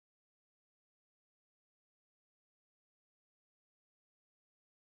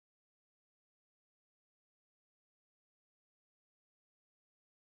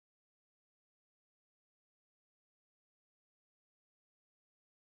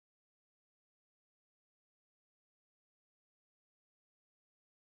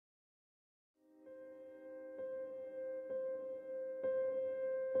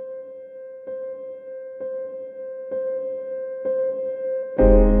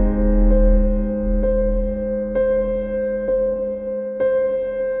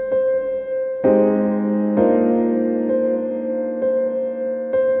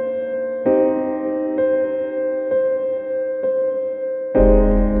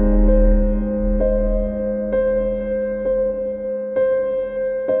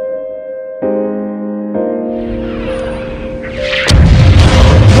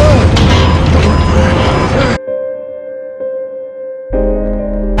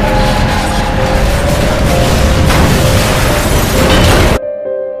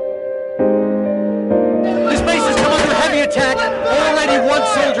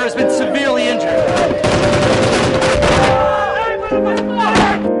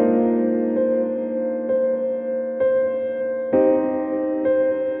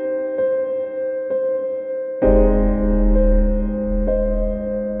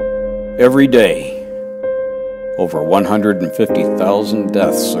Every day, over 150,000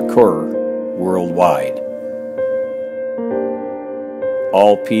 deaths occur worldwide.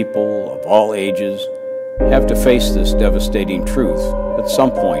 All people of all ages have to face this devastating truth at some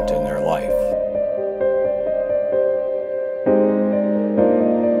point in their life.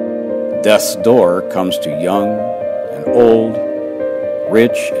 Death's door comes to young and old,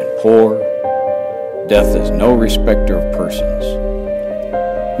 rich and poor. Death is no respecter of persons.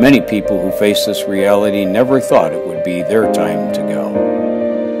 Many people who face this reality never thought it would be their time to go.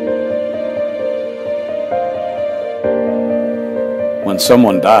 When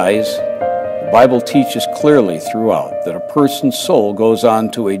someone dies, the Bible teaches clearly throughout that a person's soul goes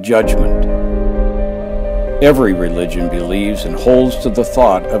on to a judgment. Every religion believes and holds to the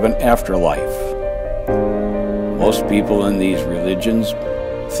thought of an afterlife. Most people in these religions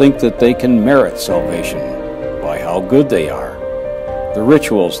think that they can merit salvation by how good they are, the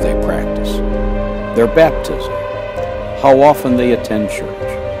rituals they practice, their baptism, how often they attend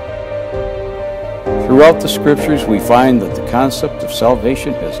church. Throughout the scriptures, we find that the concept of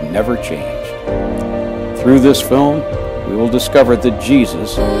salvation has never changed. Through this film, we will discover that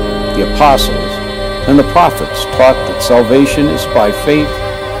Jesus, the apostles, and the prophets taught that salvation is by faith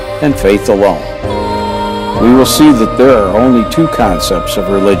and faith alone. We will see that there are only two concepts of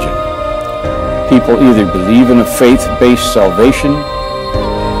religion. People either believe in a faith-based salvation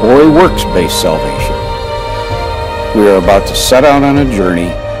or a works-based salvation. We are about to set out on a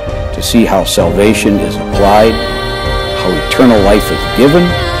journey to see how salvation is applied, how eternal life is given,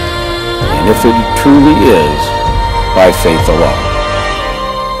 and if it truly is by faith alone.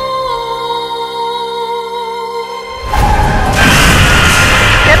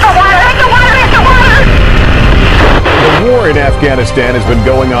 The war in Afghanistan has been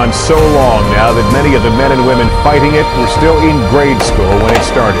going on so long now that many of the men and women fighting it were still in grade school when it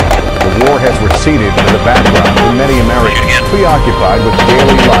started. The war has receded into the background for many Americans, preoccupied with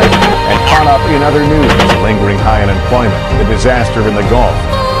daily life and caught up in other news, lingering high unemployment, the disaster in the Gulf.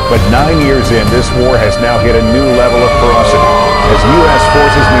 But 9 years in, this war has now hit a new level of ferocity as U.S.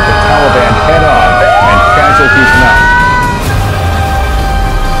 forces meet the Taliban head-on and casualties mount.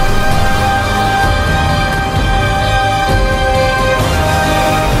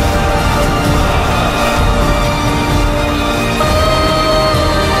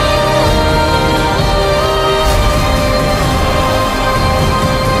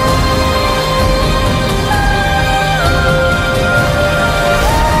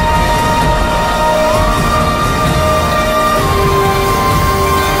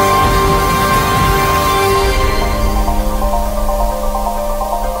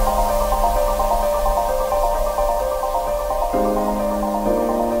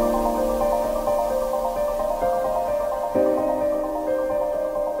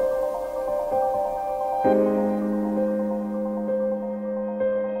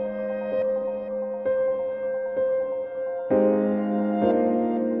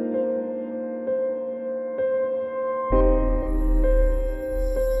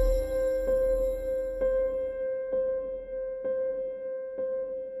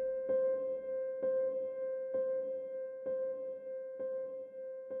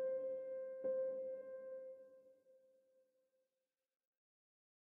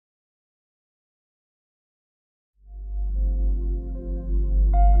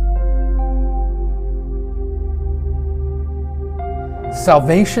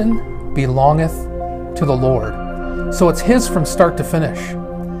 Salvation belongeth to the Lord. So it's His from start to finish.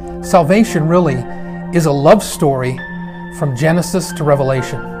 Salvation really is a love story from Genesis to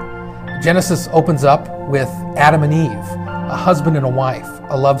Revelation. Genesis opens up with Adam and Eve, a husband and a wife,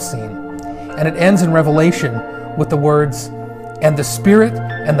 a love scene. And it ends in Revelation with the words, "And the Spirit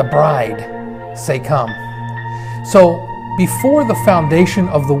and the bride say, come." So before the foundation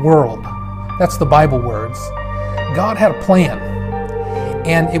of the world, that's the Bible words, God had a plan.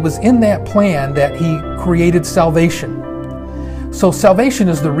 And it was in that plan that He created salvation. So salvation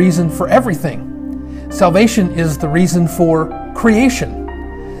is the reason for everything. Salvation is the reason for creation.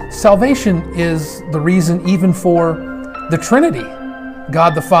 Salvation is the reason even for the Trinity,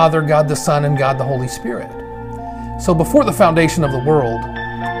 God the Father, God the Son, and God the Holy Spirit. So before the foundation of the world,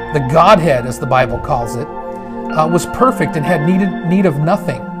 the Godhead, as the Bible calls it, was perfect and had need of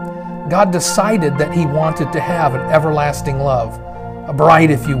nothing. God decided that He wanted to have an everlasting love, a bride,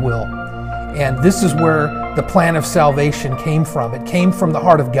 if you will. And this is where the plan of salvation came from. It came from the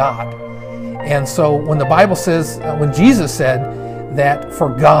heart of God. And so when the Bible says, when Jesus said that for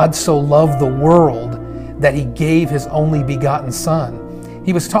God so loved the world that He gave His only begotten Son,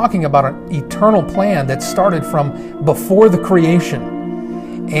 He was talking about an eternal plan that started from before the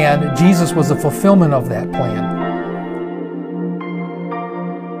creation. And Jesus was the fulfillment of that plan.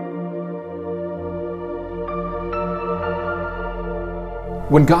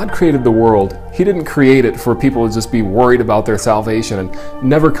 When God created the world, He didn't create it for people to just be worried about their salvation and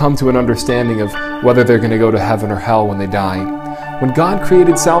never come to an understanding of whether they're going to go to heaven or hell when they die. When God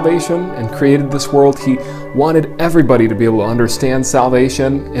created salvation and created this world, He wanted everybody to be able to understand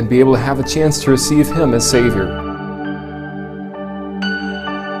salvation and be able to have a chance to receive Him as Savior.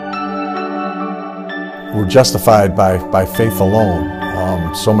 We're justified by faith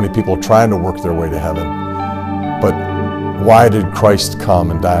alone. So many people trying to work their way to heaven. But why did Christ come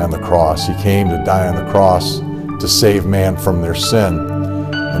and die on the cross? He came to die on the cross to save man from their sin.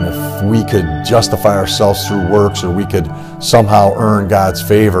 And if we could justify ourselves through works, or we could somehow earn God's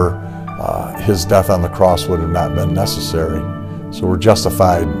favor, His death on the cross would have not been necessary. So we're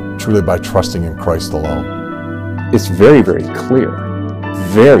justified truly by trusting in Christ alone. It's very, very clear,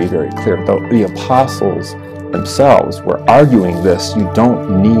 very, very clear. The apostles themselves were arguing this. You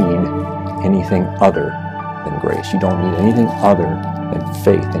don't need anything other than grace. You don't need anything other than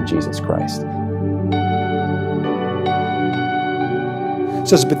faith in Jesus Christ. It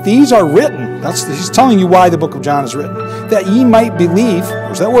says, but these are written, he's telling you why the book of John is written, that ye might believe,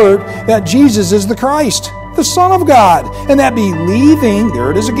 there's that word, that Jesus is the Christ, the Son of God, and that believing,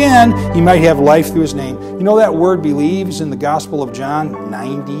 there it is again, ye might have life through His name. You know that word believe is in the Gospel of John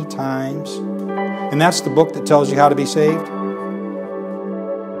 90 times. And that's the book that tells you how to be saved.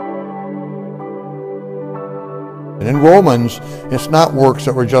 And in Romans, it's not works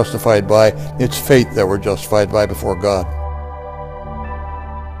that we're justified by, it's faith that we're justified by before God.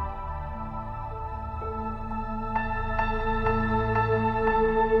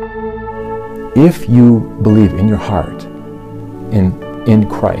 If you believe in your heart in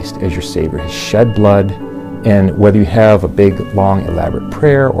Christ as your Savior, His shed blood, and whether you have a big, long, elaborate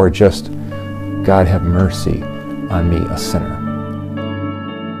prayer or just, God have mercy on me, a sinner.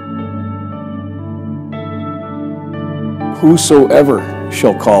 Whosoever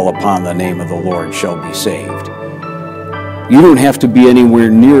shall call upon the name of the Lord shall be saved. You don't have to be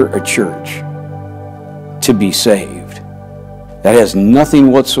anywhere near a church to be saved. That has nothing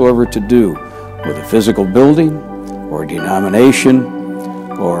whatsoever to do with a physical building or denomination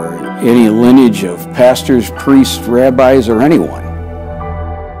or any lineage of pastors, priests, rabbis, or anyone.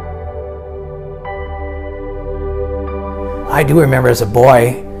 I do remember as a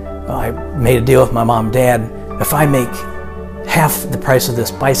boy, I made a deal with my mom and dad, if I make half the price of this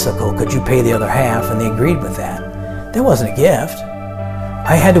bicycle, could you pay the other half? And they agreed with that. That wasn't a gift.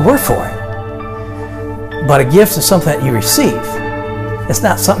 I had to work for it. But a gift is something that you receive. It's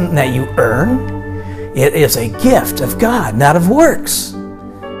not something that you earn. It is a gift of God, not of works.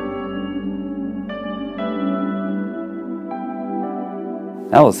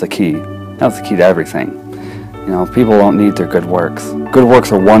 That was the key. That was the key to everything. You know, people don't need their good works. Good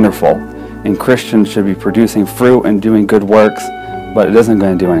works are wonderful, and Christians should be producing fruit and doing good works, but it isn't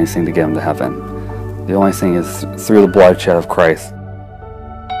going to do anything to get them to heaven. The only thing is through the bloodshed of Christ.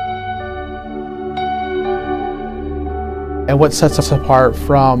 And what sets us apart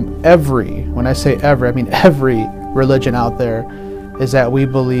from every, when I say every, I mean every religion out there, is that we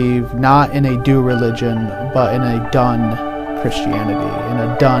believe not in a do religion, but in a done Christianity, in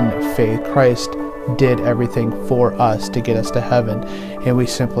a done faith. Christ did everything for us to get us to heaven, and we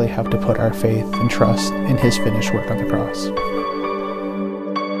simply have to put our faith and trust in His finished work on the cross.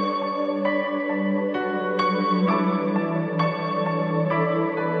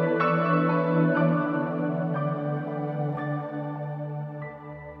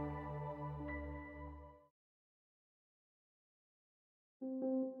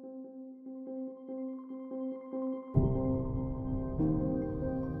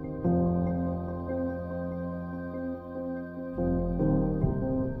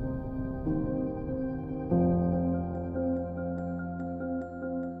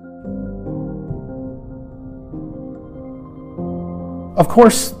 Of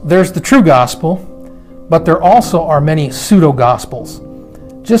course, there's the true gospel, but there also are many pseudo-gospels.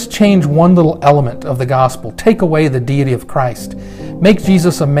 Just change one little element of the gospel. Take away the deity of Christ. Make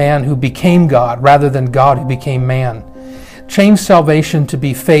Jesus a man who became God rather than God who became man. Change salvation to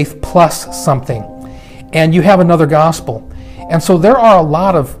be faith plus something, and you have another gospel. And so there are a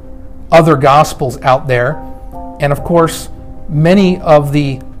lot of other gospels out there, and of course, many of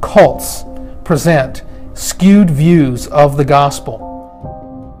the cults present skewed views of the gospel.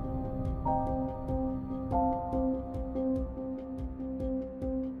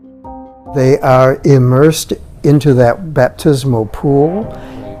 They are immersed into that baptismal pool,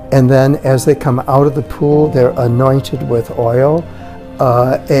 and then as they come out of the pool, they're anointed with oil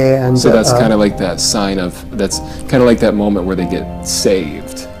And so that's kind of like that sign of, that's kind of like that moment where they get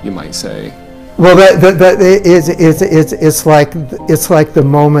saved, you might say. Well, it's like the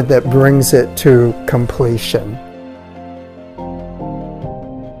moment that brings it to completion.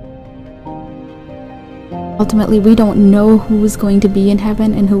 Ultimately, we don't know who is going to be in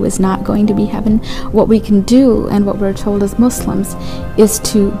heaven and who is not going to be heaven. What we can do, and what we're told as Muslims, is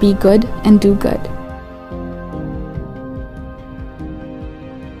to be good and do good.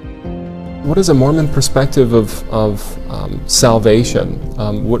 What is a Mormon perspective of salvation?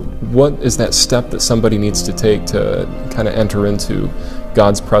 What is that step that somebody needs to take to kind of enter into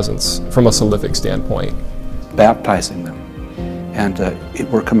God's presence from a salvific standpoint? Baptizing them. And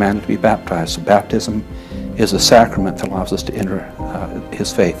we're commanded to be baptized. So baptism is a sacrament that allows us to enter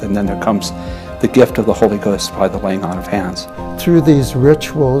His faith. And then there comes the gift of the Holy Ghost by the laying on of hands. Through these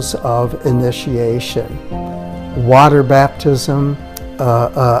rituals of initiation, water baptism,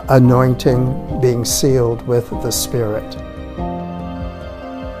 anointing, being sealed with the Spirit.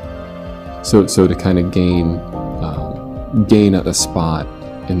 So to kind of gain a spot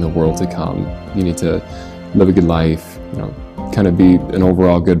in the world to come, you need to live a good life, kind of be an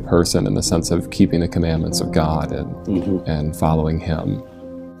overall good person in the sense of keeping the commandments of God and following Him.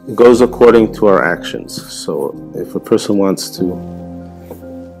 It goes according to our actions. So if a person wants to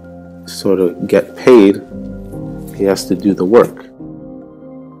sort of get paid, he has to do the work.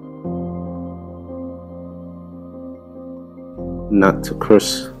 Not to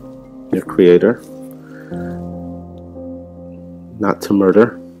curse your Creator, not to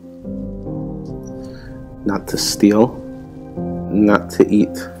murder, not to steal, not to eat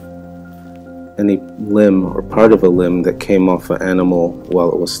any limb or part of a limb that came off an animal while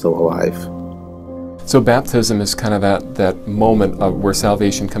it was still alive. So baptism is kind of that moment of where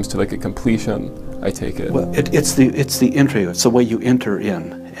salvation comes to like a completion, I take it. Well, it's the entry. It's the way you enter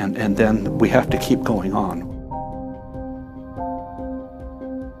in, and then we have to keep going on.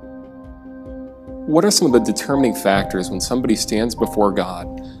 What are some of the determining factors when somebody stands before God?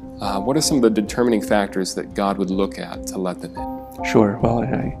 What are some of the determining factors that God would look at to let them in? Sure. Well,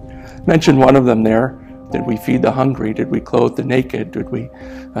 I mentioned one of them there. Did we feed the hungry? Did we clothe the naked? Did we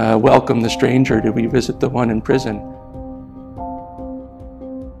welcome the stranger? Did we visit the one in prison?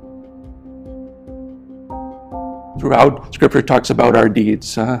 Throughout, Scripture talks about our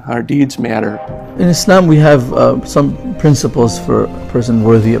deeds. Our deeds matter. In Islam, we have some principles for a person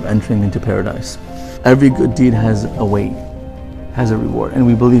worthy of entering into paradise. Every good deed has a weight, has a reward, and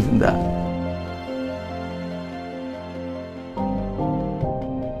we believe in that.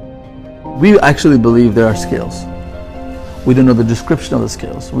 We actually believe there are scales. We don't know the description of the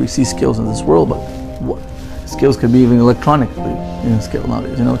scales. We see scales in this world, but what? Scales can be even electronically scale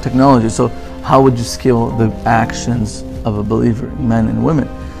nowadays, technology. So how would you scale the actions of a believer, men and women?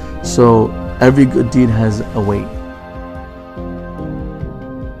 So every good deed has a weight.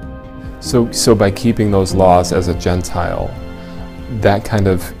 So by keeping those laws as a Gentile, that kind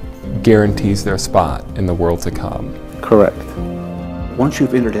of guarantees their spot in the world to come. Correct. Once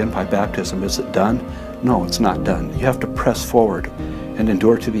you've entered in by baptism, is it done? No, it's not done. You have to press forward and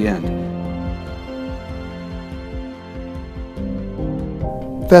endure to the end.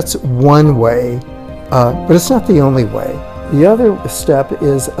 That's one way, but it's not the only way. The other step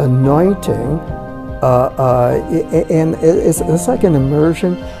is anointing, and it's like an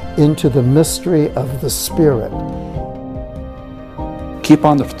immersion into the mystery of the Spirit. Keep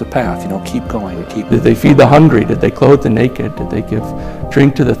on the path, keep going. Did they feed the hungry? Did they clothe the naked? Did they give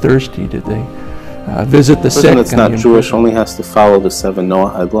drink to the thirsty? Did they visit the sick? The person that's not Jewish only has to follow the 7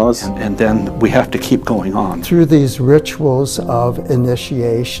 Noahide laws. And then we have to keep going on. Through these rituals of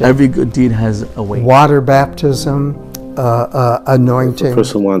initiation. Every good deed has a weight. Water baptism, anointing. If a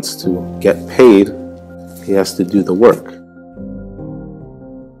person wants to get paid, he has to do the work.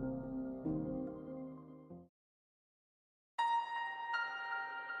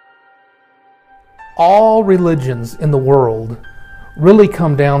 All religions in the world really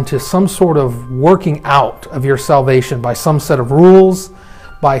come down to some sort of working out of your salvation by some set of rules,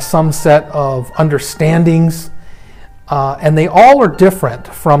 by some set of understandings, and they all are different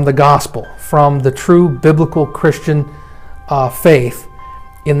from the gospel, from the true biblical Christian faith,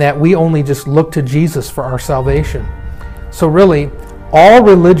 in that we only just look to Jesus for our salvation. So really, all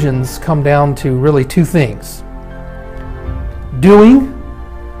religions come down to really 2 things: doing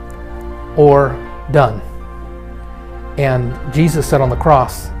or done. And Jesus said on the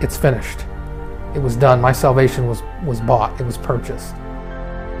cross, it's finished. It was done. My salvation was bought. It was purchased.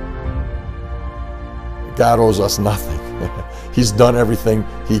 God owes us nothing. He's done everything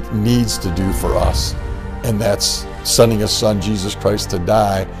He needs to do for us. And that's sending His Son, Jesus Christ, to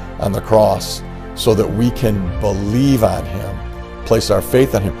die on the cross so that we can believe on Him, place our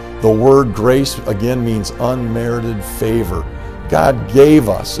faith on Him. The word grace, again, means unmerited favor. God gave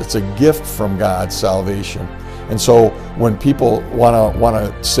us, it's a gift from God, salvation. And so when people want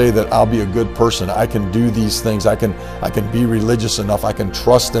to say that I'll be a good person, I can do these things, I can be religious enough, I can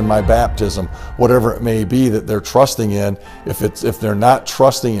trust in my baptism, whatever it may be that they're trusting in, if they're not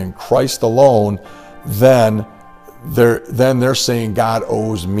trusting in Christ alone, then they're saying God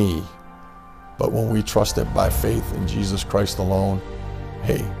owes me. But when we trust it by faith in Jesus Christ alone,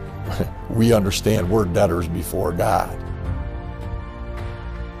 hey, we understand we're debtors before God.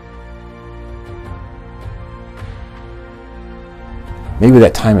 Maybe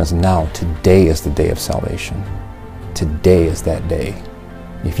that time is now. Today is the day of salvation. Today is that day.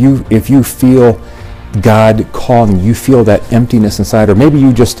 If you feel God calling, you feel that emptiness inside, or maybe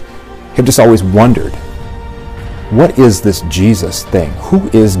you just have just always wondered, what is this Jesus thing? Who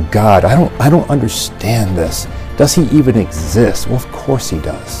is God? I don't understand this. Does He even exist? Well, of course He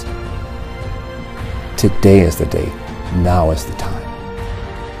does. Today is the day. Now is the time.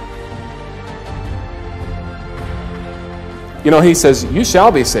 You know, He says, you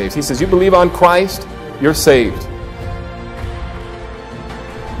shall be saved. He says, you believe on Christ, you're saved.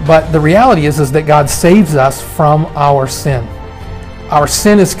 But the reality is that God saves us from our sin. Our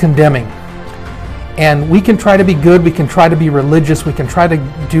sin is condemning. And we can try to be good, we can try to be religious, we can try to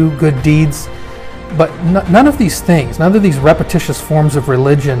do good deeds, but none of these things, none of these repetitious forms of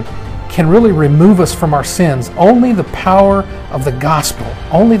religion can really remove us from our sins. Only the power of the gospel,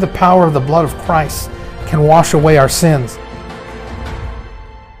 only the power of the blood of Christ can wash away our sins.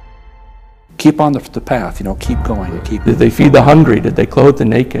 Keep on the path, keep going. Did they feed the hungry? Did they clothe the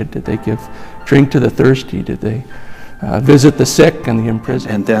naked? Did they give drink to the thirsty? Did they visit the sick and the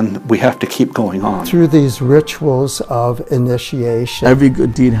imprisoned? And then we have to keep going on. Through these rituals of initiation. Every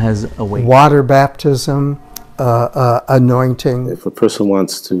good deed has a weight. Water baptism, anointing. If a person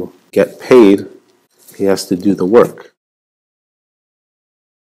wants to get paid, he has to do the work.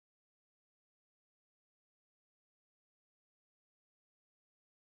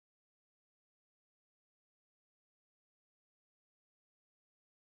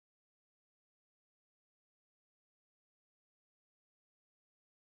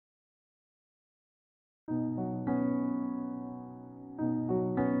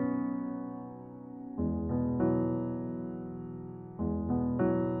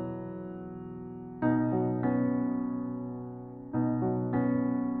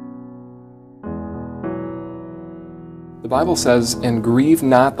 The Bible says, and grieve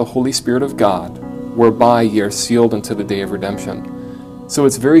not the Holy Spirit of God, whereby ye are sealed unto the day of redemption. So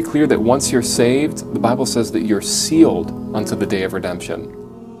it's very clear that once you're saved, the Bible says that you're sealed unto the day of redemption.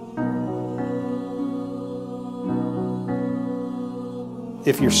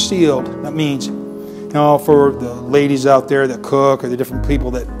 If you're sealed, that means, for the ladies out there that cook, or the different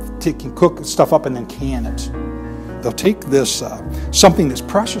people that can cook stuff up and then can it. They'll take this, something that's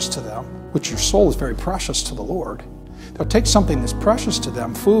precious to them, which your soul is very precious to the Lord. They'll take something that's precious to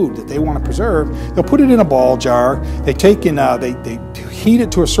them, food that they want to preserve. They'll put it in a ball jar. They take in, they heat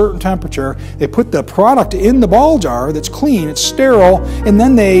it to a certain temperature. They put the product in the ball jar that's clean, it's sterile, and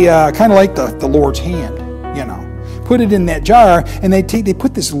then they kind of like the Lord's hand, put it in that jar, and they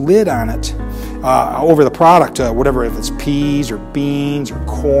put this lid on it over the product, whatever, if it's peas or beans or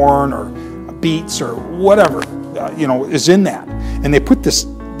corn or beets or whatever, is in that, and they put this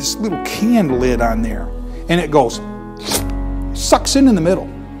little can lid on there, and it goes. Sucks in the middle,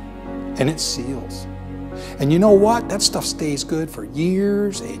 and it seals. And you know what? That stuff stays good for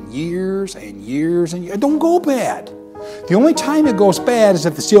years and years and years and years. It don't go bad. The only time it goes bad is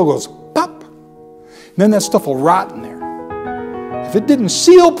if the seal goes pop. And then that stuff will rot in there. If it didn't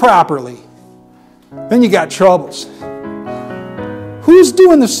seal properly, then you got troubles. Who's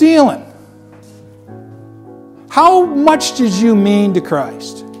doing the sealing? How much did you mean to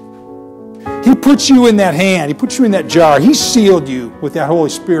Christ? He put you in that hand. He put you in that jar. He sealed you with that Holy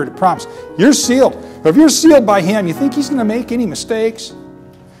Spirit of promise. You're sealed. If you're sealed by Him, you think He's going to make any mistakes?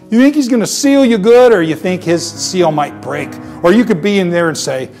 You think He's going to seal you good, or you think His seal might break? Or you could be in there and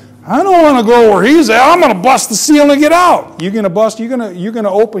say, I don't want to go where He's at. I'm going to bust the seal and get out. You're going to bust, you're going to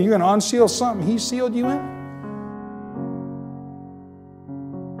open, you're going to unseal something He sealed you in?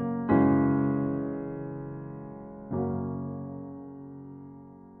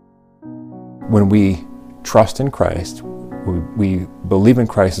 When we trust in Christ, we believe in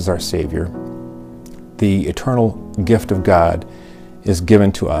Christ as our Savior, the eternal gift of God is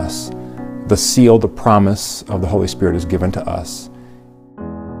given to us. The seal, the promise of the Holy Spirit is given to us.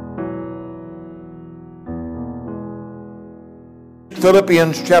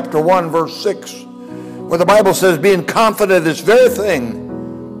 Philippians chapter 1, verse 6, where the Bible says, being confident of this very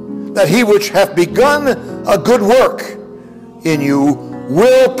thing, that he which hath begun a good work in you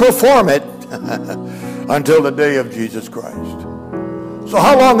will perform it until the day of Jesus Christ. So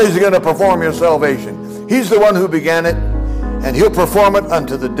how long is he going to perform your salvation? He's the one who began it, and he'll perform it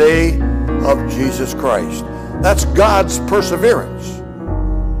unto the day of Jesus Christ. That's God's perseverance.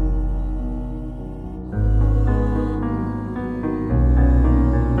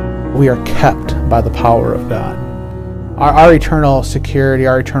 We are kept by the power of God. Our eternal security,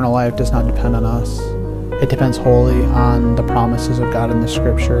 our eternal life does not depend on us. It depends wholly on the promises of God in the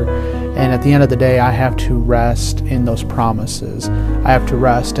Scripture. And at the end of the day, I have to rest in those promises. I have to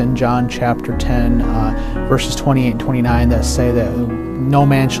rest in John chapter 10, verses 28 and 29 that say that no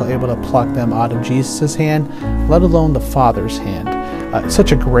man shall be able to pluck them out of Jesus' hand, let alone the Father's hand.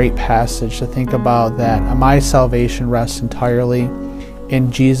 Such a great passage to think about, that my salvation rests entirely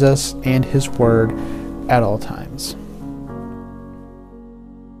in Jesus and His Word at all times.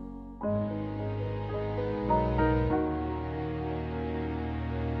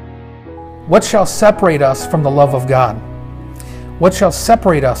 What shall separate us from the love of God? What shall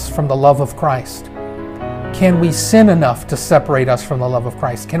separate us from the love of Christ? Can we sin enough to separate us from the love of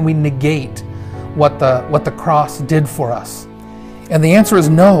Christ? Can we negate what the cross did for us? And the answer is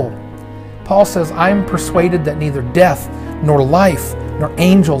no. Paul says, I'm persuaded that neither death, nor life, nor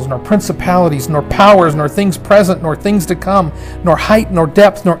angels, nor principalities, nor powers, nor things present, nor things to come, nor height, nor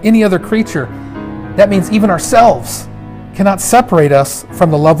depth, nor any other creature. That means even ourselves cannot separate us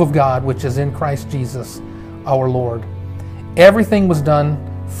from the love of God, which is in Christ Jesus, our Lord. Everything was done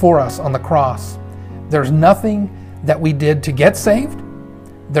for us on the cross. There's nothing that we did to get saved.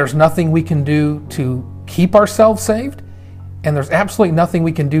 There's nothing we can do to keep ourselves saved. And there's absolutely nothing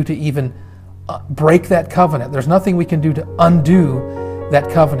we can do to even break that covenant. There's nothing we can do to undo that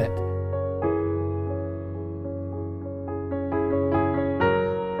covenant.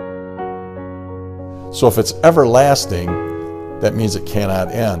 So if it's everlasting, that means it cannot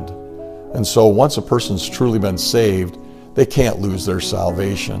end. And so once a person's truly been saved, they can't lose their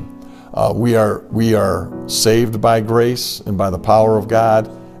salvation. We are saved by grace and by the power of God,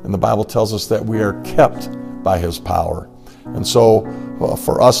 and the Bible tells us that we are kept by His power. And so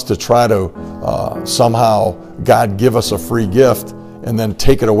for us to try to somehow God give us a free gift and then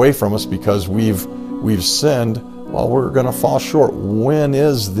take it away from us because we've sinned, well, we're going to fall short. When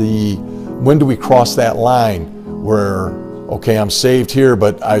do we cross that line where, okay, I'm saved here,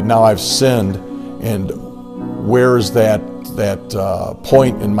 but now I've sinned, and where is that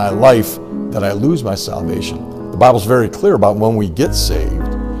point in my life that I lose my salvation? The Bible's very clear about when we get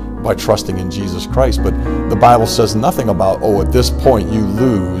saved by trusting in Jesus Christ, but the Bible says nothing about, at this point you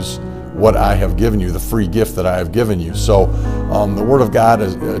lose what I have given you, the free gift that I have given you. So the Word of God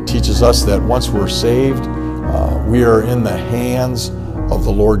teaches us that once we're saved, we are in the hands of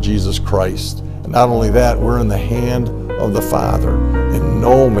the Lord Jesus Christ. And not only that, we're in the hand of the Father, and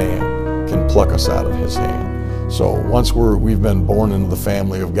no man can pluck us out of His hand. So once we've been born into the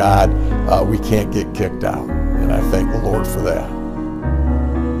family of God, we can't get kicked out. And I thank the Lord for that.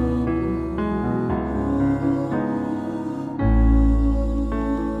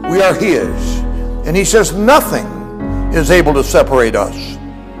 We are His, and He says nothing is able to separate us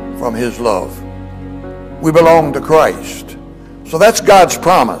from His love. We belong to Christ. So that's God's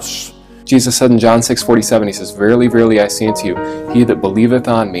promise. Jesus said in John 6:47, He says, Verily, verily, I say unto you, he that believeth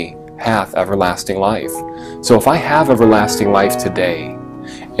on me hath everlasting life. So if I have everlasting life today,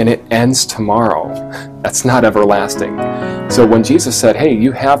 and it ends tomorrow, that's not everlasting. So when Jesus said, hey,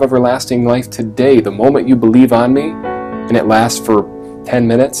 you have everlasting life today, the moment you believe on me, and it lasts for 10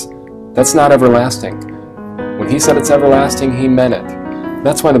 minutes, that's not everlasting. When He said it's everlasting, He meant it.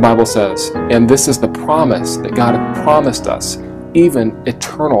 That's why the Bible says, and this is the promise that God had promised us, even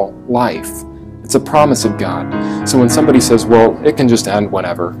eternal life. It's a promise of God. So when somebody says, well, it can just end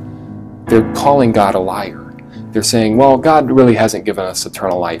whenever, they're calling God a liar. They're saying, well, God really hasn't given us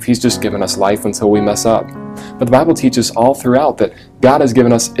eternal life. He's just given us life until we mess up. But the Bible teaches all throughout that God has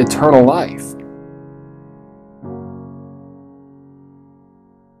given us eternal life.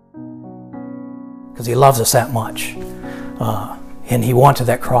 Because He loves us that much. And He went to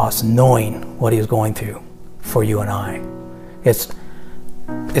that cross knowing what He was going through for you and I. It's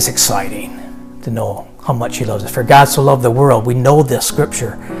exciting to know how much He loves us. For God so loved the world, we know this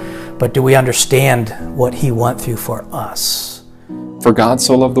scripture, but do we understand what He went through for us? For God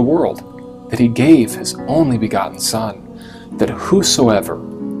so loved the world, that He gave His only begotten Son, that whosoever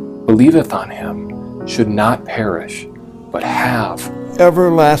believeth on Him should not perish, but have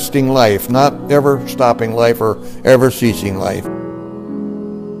everlasting life, not ever stopping life or ever ceasing life.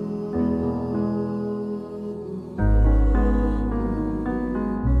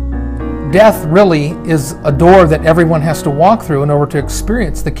 death really is a door that everyone has to walk through in order to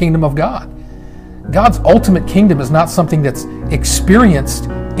experience the kingdom of God. God's ultimate kingdom is not something that's experienced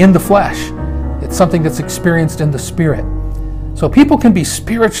in the flesh. It's something that's experienced in the spirit. So people can be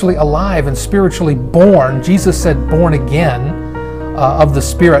spiritually alive and spiritually born. Jesus said born again of the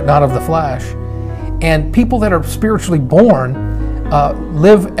spirit, not of the flesh. And people that are spiritually born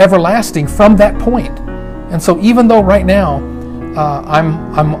live everlasting from that point. And so even though right now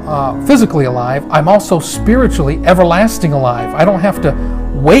I'm physically alive, I'm also spiritually everlasting alive. I don't have to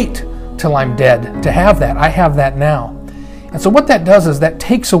wait till I'm dead to have that. I have that now. And so what that does is that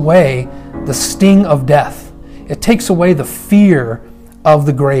takes away the sting of death. It takes away the fear of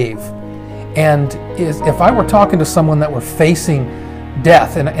the grave. And if I were talking to someone that were facing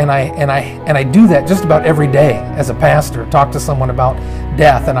death, and I do that just about every day as a pastor, talk to someone about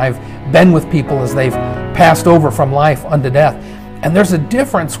death, and I've been with people as they've passed over from life unto death. And there's a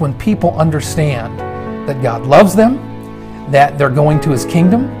difference when people understand that God loves them, that they're going to His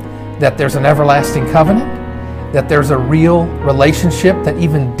kingdom, that there's an everlasting covenant, that there's a real relationship that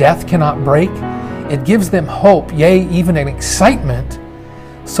even death cannot break. It gives them hope, yea, even an excitement,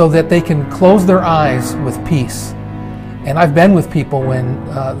 so that they can close their eyes with peace. And I've been with people when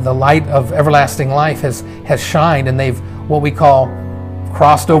the light of everlasting life has shined and they've, what we call,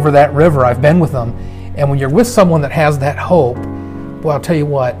 crossed over that river. I've been with them. And when you're with someone that has that hope, well, I'll tell you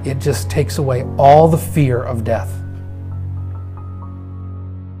what, it just takes away all the fear of death.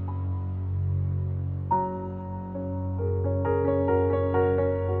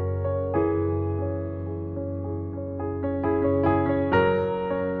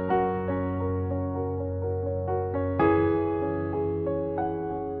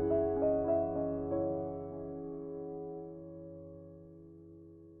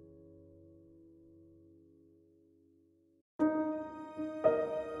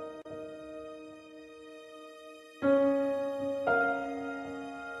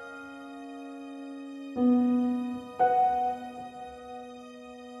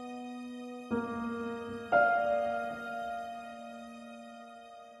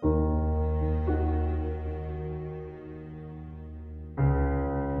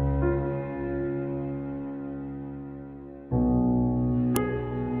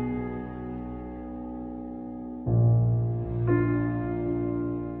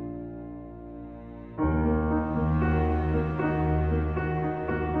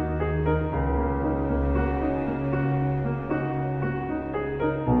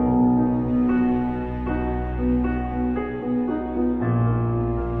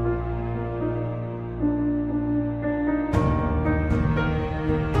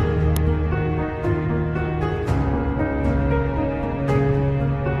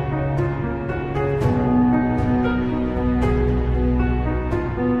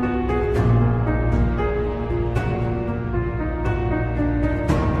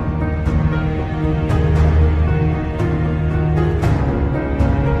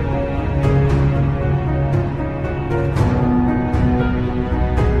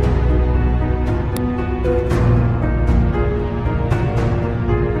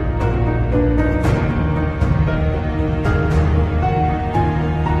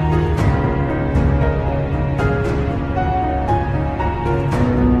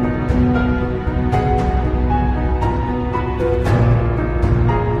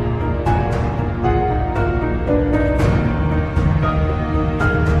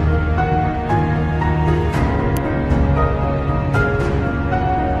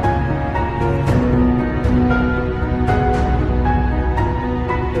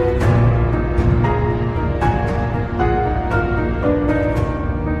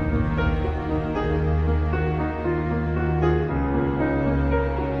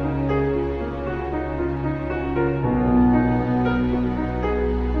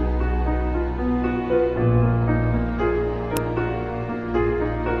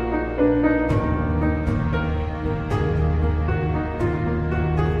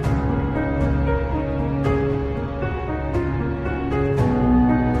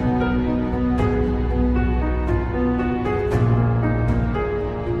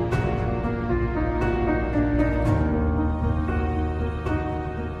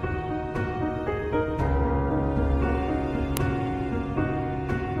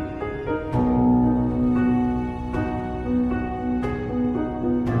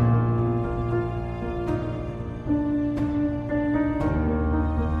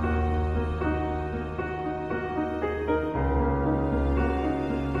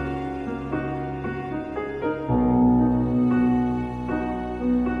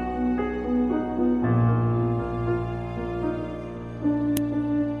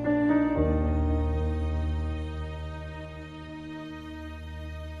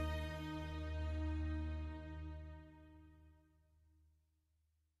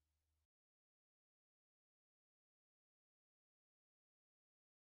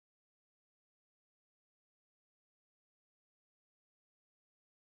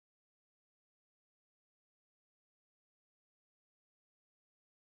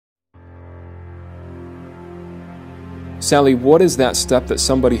 Sally, what is that step that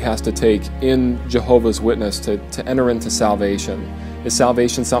somebody has to take in Jehovah's Witness to enter into salvation? Is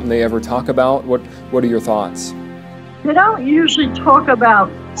salvation something they ever talk about? What are your thoughts? They don't usually talk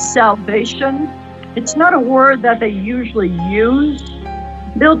about salvation. It's not a word that they usually use.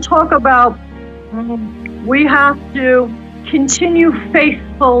 They'll talk about we have to continue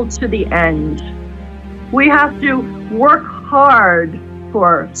faithful to the end. We have to work hard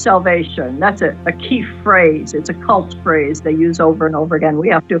for salvation. That's a key phrase. It's a cult phrase they use over and over again. We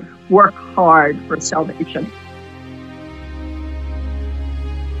have to work hard for salvation.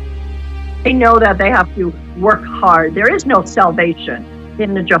 They know that they have to work hard. There is no salvation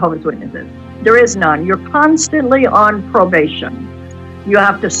in the Jehovah's Witnesses. There is none. You're constantly on probation. You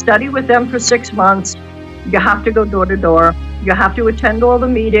have to study with them for 6 months. You have to go door to door. You have to attend all the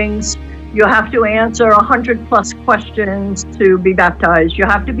meetings. You have to answer 100+ questions to be baptized. You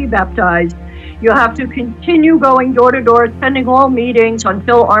have to be baptized. You have to continue going door to door, attending all meetings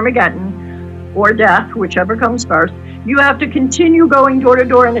until Armageddon or death, whichever comes first. You have to continue going door to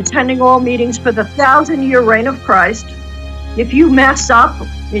door and attending all meetings for the 1,000-year reign of Christ. If you mess up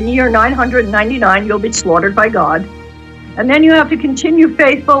in year 999, you'll be slaughtered by God. And then you have to continue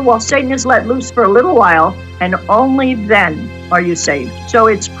faithful while Satan is let loose for a little while, and only then are you saved. So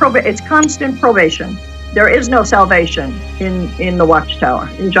it's constant probation. There is no salvation in the Watchtower,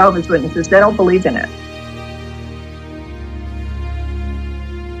 in Jehovah's Witnesses. They don't believe in it.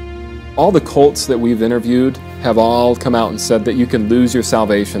 All the cults that we've interviewed have all come out and said that you can lose your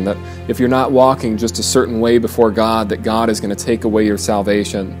salvation, that if you're not walking just a certain way before God, that God is going to take away your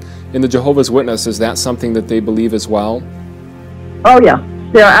salvation. In the Jehovah's Witness, is that something that they believe as well? Oh yeah,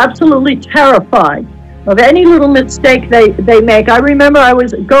 they're absolutely terrified of any little mistake they make. I remember I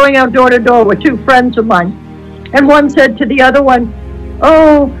was going out door to door with 2 friends of mine, and one said to the other one,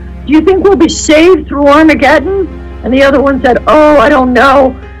 "Oh, do you think we'll be saved through Armageddon?" And the other one said, "Oh, I don't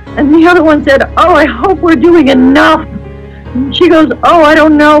know." And the other one said, "Oh, I hope we're doing enough." And she goes, "Oh, I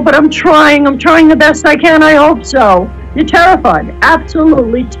don't know, but I'm trying the best I can, I hope so." You're terrified,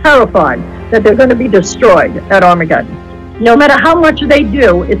 absolutely terrified that they're going to be destroyed at Armageddon. No matter how much they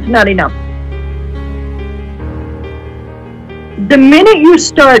do, it's not enough. The minute you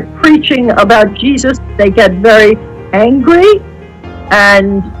start preaching about Jesus, they get very angry,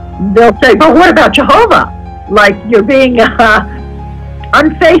 and they'll say, "But what about Jehovah?" Like you're being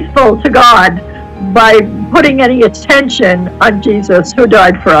unfaithful to God by putting any attention on Jesus, who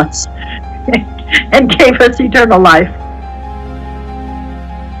died for us and gave us eternal life.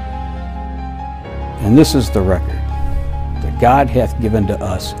 And this is the record, that God hath given to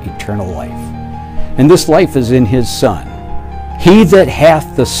us eternal life. And this life is in his Son. He that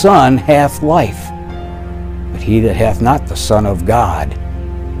hath the Son hath life, but he that hath not the Son of God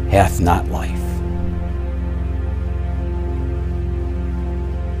hath not life.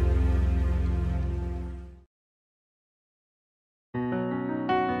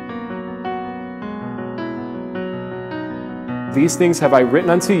 These things have I written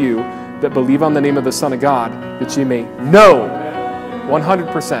unto you that believe on the name of the Son of God, that ye may know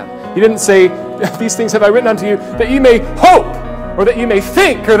 100%. He didn't say, these things have I written unto you that ye may hope, or that you may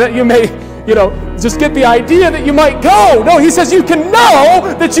think, or that you may, just get the idea that you might go. No, he says you can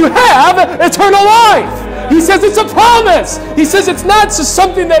know that you have eternal life. He says it's a promise. He says it's not just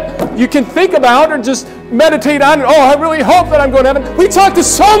something that you can think about or just meditate on. Oh, I really hope that I'm going to heaven. We talk to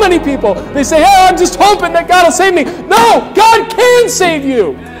so many people. They say, "Oh, I'm just hoping that God will save me." No, God can save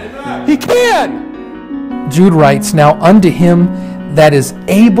you. He can. Jude writes, "Now unto him that is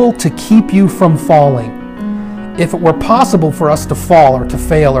able to keep you from falling." If it were possible for us to fall or to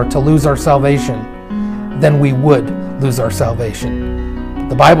fail or to lose our salvation, then we would lose our salvation. But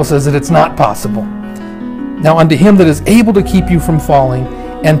the Bible says that it's not possible. Now unto him that is able to keep you from falling,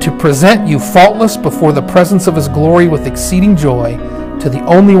 and to present you faultless before the presence of his glory with exceeding joy, to the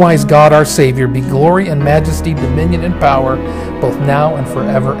only wise God our Savior, be glory and majesty, dominion and power, both now and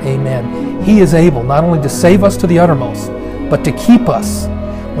forever. Amen. He is able not only to save us to the uttermost, but to keep us.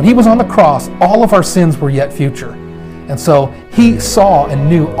 When he was on the cross, all of our sins were yet future. And so he saw and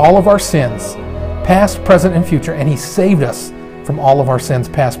knew all of our sins, past, present, and future, and he saved us from all of our sins,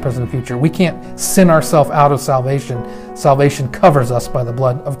 past, present, and future. We can't sin ourselves out of salvation. Salvation covers us by the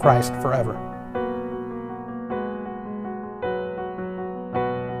blood of Christ forever.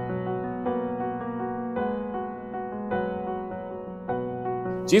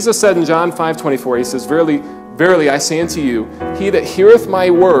 Jesus said in John 5:24, he says, "Verily, verily, I say unto you, he that heareth my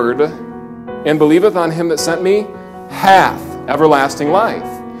word and believeth on him that sent me hath everlasting life,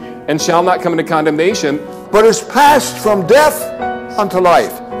 and shall not come into condemnation, but is passed from death unto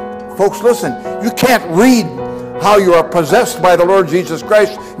life." Folks, listen, you can't read how you are possessed by the Lord Jesus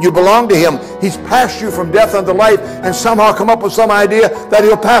Christ. You belong to Him. He's passed you from death unto life, and somehow come up with some idea that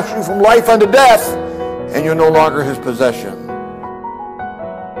He'll pass you from life unto death, and you're no longer His possession.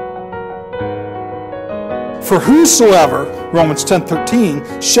 For whosoever, Romans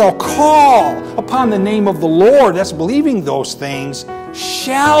 10:13, shall call upon the name of the Lord, that's believing those things,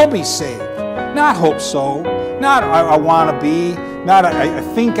 shall be saved. Not hope so, not I want to be, not I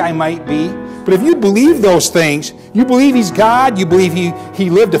think I might be. But if you believe those things, you believe He's God, you believe He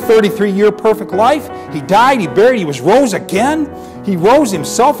lived a 33-year perfect life, He died, He buried, He was rose again, He rose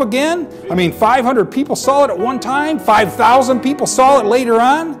Himself again. I mean, 500 people saw it at one time, 5,000 people saw it later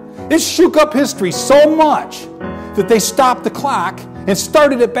on. It shook up history so much that they stopped the clock and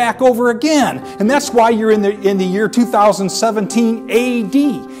started it back over again. And that's why you're in the year 2017 AD,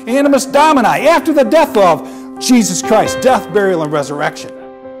 Animus Domini, after the death of Jesus Christ, death, burial, and resurrection.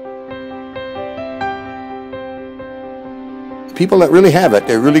 People that really have it,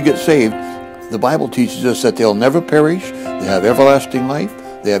 they really get saved, the Bible teaches us that they'll never perish, they have everlasting life,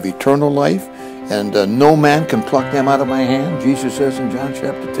 they have eternal life, and no man can pluck them out of my hand, Jesus says in John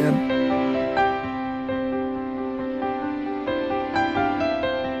chapter 10.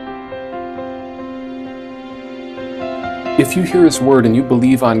 If you hear His word and you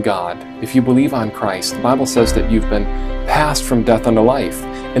believe on God, if you believe on Christ, the Bible says that you've been passed from death unto life,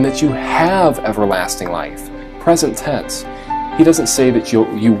 and that you have everlasting life, present tense. He doesn't say that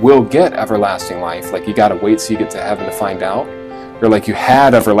you will get everlasting life, like you got to wait till you get to heaven to find out, or like you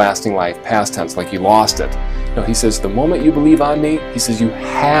had everlasting life, past tense, like you lost it. No, He says the moment you believe on me, He says you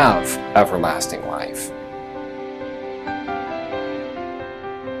have everlasting life.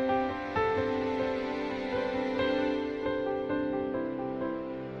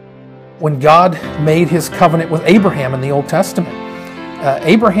 When God made His covenant with Abraham in the Old Testament,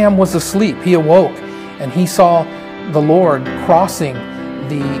 Abraham was asleep. He awoke and he saw the Lord crossing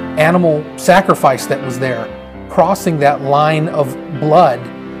the animal sacrifice that was there, crossing that line of blood.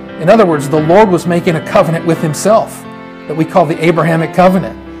 In other words, the Lord was making a covenant with Himself that we call the Abrahamic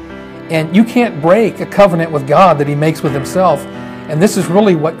covenant. And you can't break a covenant with God that He makes with Himself. And this is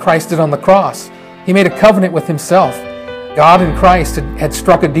really what Christ did on the cross. He made a covenant with Himself. God and Christ had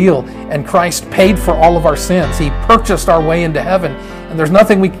struck a deal, and Christ paid for all of our sins. He purchased our way into heaven, and there's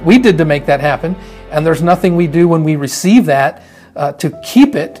nothing we did to make that happen, and there's nothing we do when we receive that to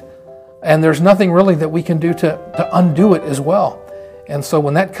keep it, and there's nothing really that we can do to undo it as well. And so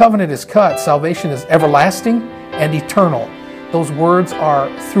when that covenant is cut, salvation is everlasting and eternal. Those words are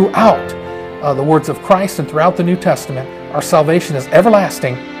throughout the words of Christ and throughout the New Testament. Our salvation is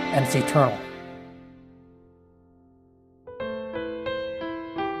everlasting and it's eternal.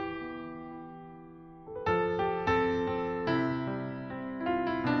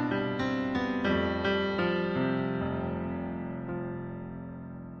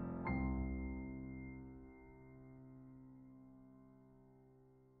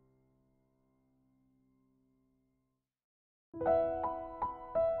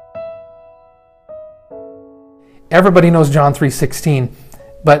 Everybody knows John 3:16,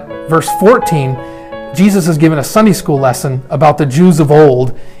 but verse 14, Jesus is given a Sunday school lesson about the Jews of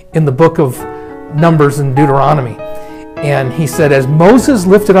old in the book of Numbers and Deuteronomy. And he said, as Moses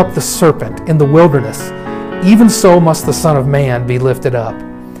lifted up the serpent in the wilderness, even so must the Son of Man be lifted up.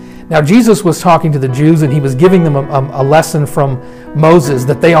 Now Jesus was talking to the Jews and he was giving them a lesson from Moses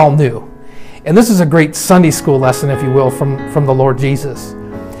that they all knew. And this is a great Sunday school lesson, if you will, from the Lord Jesus.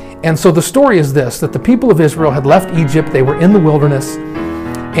 And so the story is this, that the people of Israel had left Egypt, they were in the wilderness,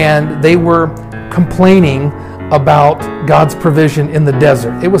 and they were complaining about God's provision in the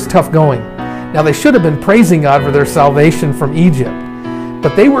desert. It was tough going. Now they should have been praising God for their salvation from Egypt,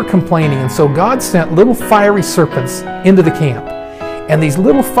 but they were complaining, and so God sent little fiery serpents into the camp. And these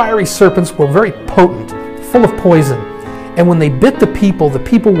little fiery serpents were very potent, full of poison. And when they bit the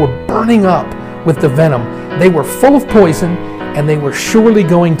people were burning up with the venom. They were full of poison, and they were surely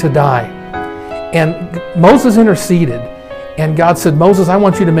going to die. And Moses interceded, and God said, Moses, I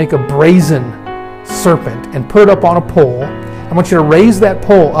want you to make a brazen serpent and put it up on a pole. I want you to raise that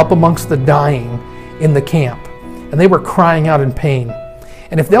pole up amongst the dying in the camp. And they were crying out in pain.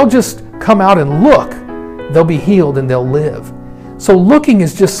 And if they'll just come out and look, they'll be healed and they'll live. So looking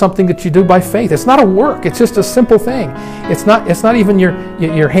is just something that you do by faith. It's not a work. It's just a simple thing. It's not even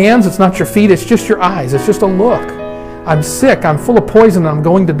your hands. It's not your feet. It's just your eyes. It's just a look. I'm sick, I'm full of poison, and I'm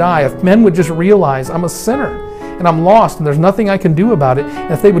going to die. If men would just realize I'm a sinner and I'm lost and there's nothing I can do about it,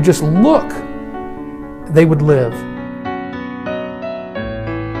 and if they would just look, they would live.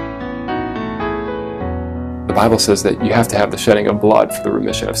 the Bible says that you have to have the shedding of blood for the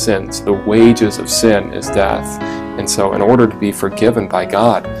remission of sins. The wages of sin is death. And so in order to be forgiven by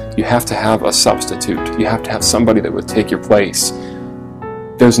God, you have to have a substitute. You have to have somebody that would take your place.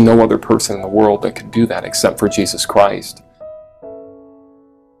 There's no other person in the world that could do that except for Jesus Christ.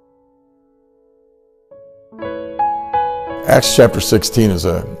 Acts chapter 16 is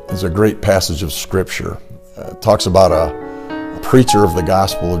a great passage of Scripture. It talks about a preacher of the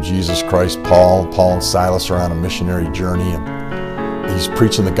gospel of Jesus Christ, Paul. Paul and Silas are on a missionary journey, and he's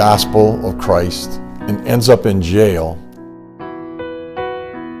preaching the gospel of Christ and ends up in jail.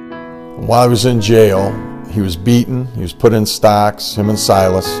 And while he was in jail, he was beaten, he was put in stocks, him and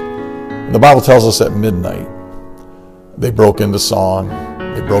Silas. And the Bible tells us at midnight, they broke into song,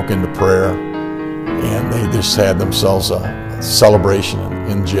 they broke into prayer, and they just had themselves a celebration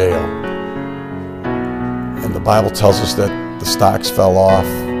in jail. And the Bible tells us that the stocks fell off,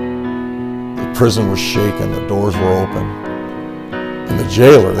 the prison was shaken, the doors were open, and the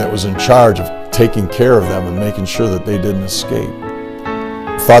jailer that was in charge of taking care of them and making sure that they didn't escape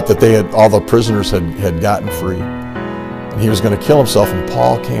thought that all the prisoners had gotten free, and he was going to kill himself. And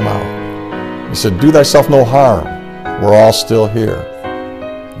Paul came out. He said, "Do thyself no harm. We're all still here."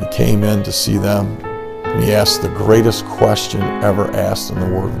 And he came in to see them. And he asked the greatest question ever asked in the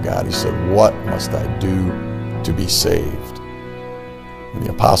Word of God. He said, "What must I do to be saved?" And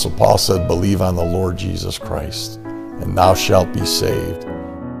the Apostle Paul said, "Believe on the Lord Jesus Christ, and thou shalt be saved."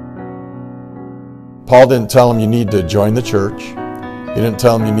 Paul didn't tell him you need to join the church. He didn't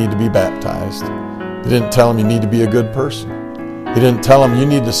tell him you need to be baptized. He didn't tell him you need to be a good person. He didn't tell him you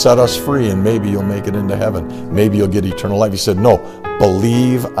need to set us free and maybe you'll make it into heaven. Maybe you'll get eternal life. He said, "No,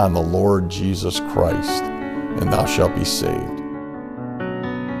 believe on the Lord Jesus Christ, and thou shalt be saved."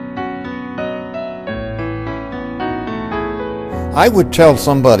 I would tell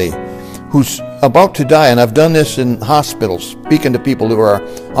somebody who's about to die, and I've done this in hospitals, speaking to people who are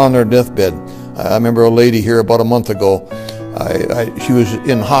on their deathbed. I remember a lady here about a month ago. She was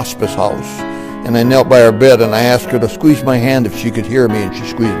in hospice house, and I knelt by her bed and I asked her to squeeze my hand if she could hear me, and she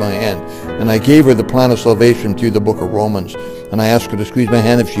squeezed my hand. And I gave her the plan of salvation through the book of Romans, and I asked her to squeeze my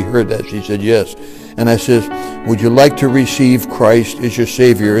hand if she heard that. She said yes. And I says, "Would you like to receive Christ as your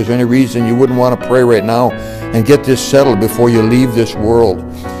Savior? Is there any reason you wouldn't want to pray right now and get this settled before you leave this world?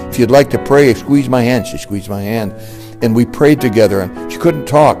 If you'd like to pray, squeeze my hand." She squeezed my hand, and we prayed together. And she couldn't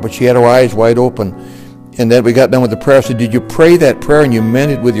talk, but she had her eyes wide open. And then we got done with the prayer. I said, "Did you pray that prayer and you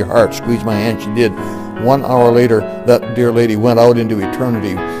meant it with your heart?" Squeeze my hand. She did. 1 hour later, that dear lady went out into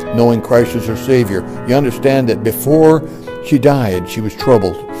eternity knowing Christ as her Savior. You understand that before she died, she was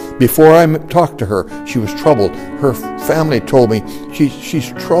troubled. Before I talked to her, she was troubled. Her family told me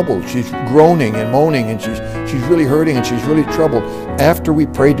she's troubled. She's groaning and moaning, and she's really hurting, and she's really troubled. After we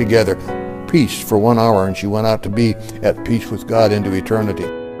prayed together, peace for 1 hour, and she went out to be at peace with God into eternity.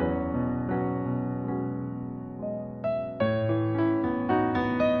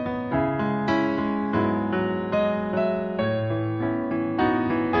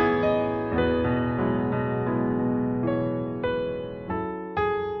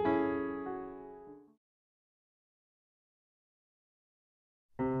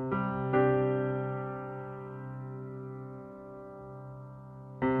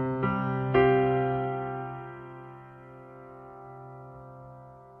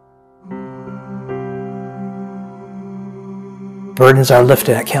 Burdens are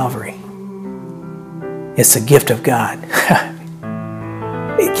lifted at Calvary. It's a gift of God.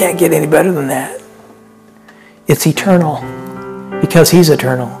 It can't get any better than that. It's eternal because He's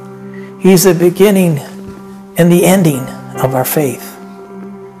eternal. He's the beginning and the ending of our faith.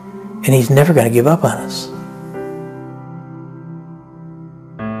 And He's never going to give up on us.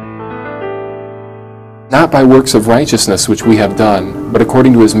 Not by works of righteousness which we have done, but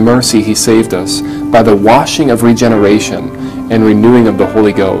according to His mercy He saved us, by the washing of regeneration and renewing of the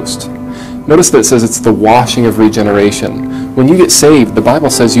Holy Ghost. Notice that it says it's the washing of regeneration. When you get saved, the Bible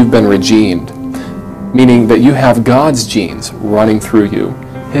says you've been regened, meaning that you have God's genes running through you.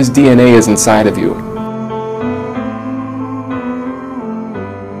 His DNA is inside of you.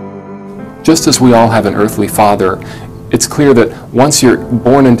 Just as we all have an earthly father, it's clear that once you're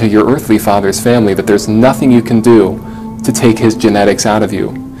born into your earthly father's family, that there's nothing you can do to take his genetics out of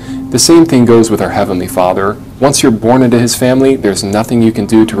you. The same thing goes with our Heavenly Father. Once you're born into His family, there's nothing you can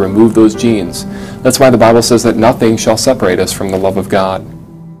do to remove those genes. That's why the Bible says that nothing shall separate us from the love of God.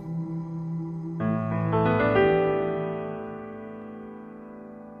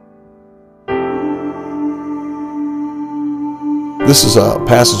 This is a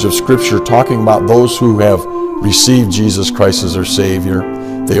passage of Scripture talking about those who have received Jesus Christ as their Savior.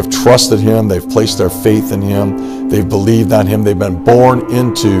 They have trusted Him. They've placed their faith in Him. They've believed on Him. They've been born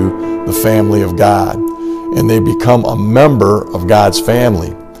into the family of God. And they become a member of God's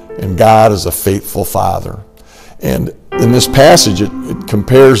family. And God is a faithful Father. And in this passage, it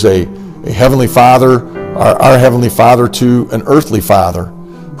compares a Heavenly Father, our Heavenly Father, to an earthly father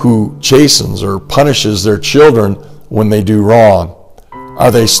who chastens or punishes their children when they do wrong.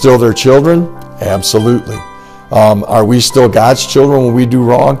 Are they still their children? Absolutely. Are we still God's children when we do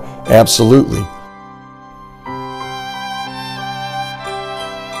wrong? Absolutely.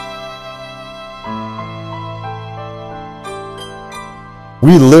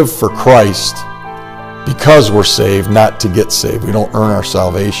 We live for Christ because we're saved, not to get saved. We don't earn our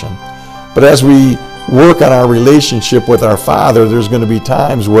salvation. But as we work on our relationship with our Father, there's going to be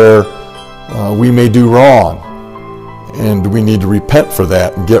times where we may do wrong. And we need to repent for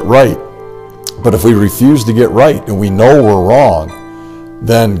that and get right. But if we refuse to get right and we know we're wrong,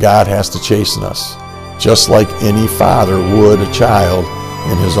 then God has to chasten us, just like any father would a child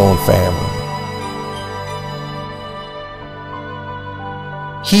in his own family.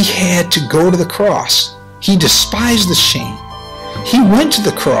 He had to go to the cross. He despised the shame. He went to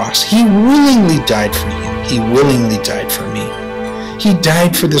the cross. He willingly died for you. He willingly died for me. He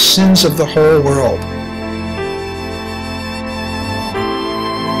died for the sins of the whole world.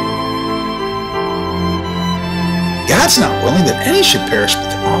 God's not willing that any should perish, but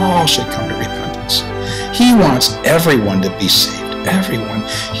that all should come to repentance. He wants everyone to be saved, everyone.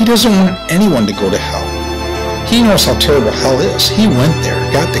 He doesn't want anyone to go to hell. He knows how terrible hell is. He went there,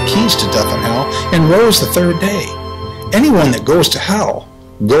 got the keys to death and hell, and rose the third day. Anyone that goes to hell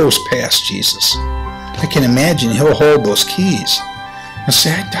goes past Jesus. I can imagine he'll hold those keys and say,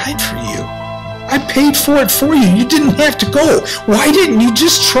 I died for you. I paid for it for you. You didn't have to go. Why didn't you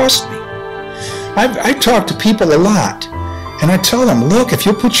just trust me? I talk to people a lot, and I tell them, look, if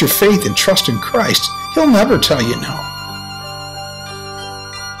you'll put your faith and trust in Christ, He'll never tell you no.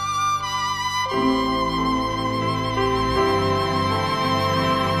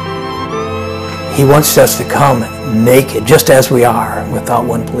 He wants us to come naked, just as we are, without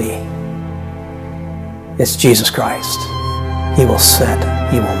one plea. It's Jesus Christ. He will set,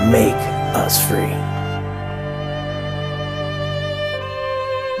 He will make us free.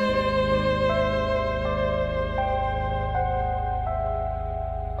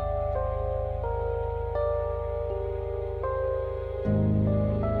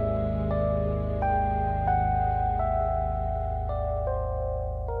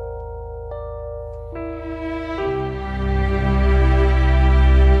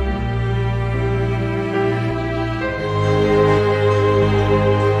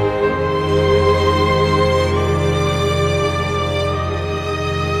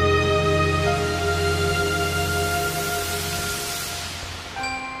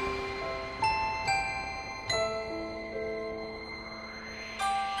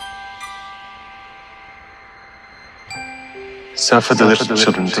 Suffer the little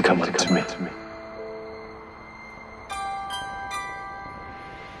children to come unto me.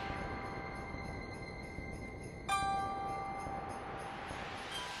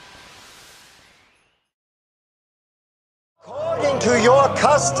 According to your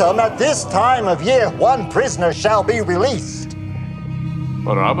custom, at this time of year, one prisoner shall be released.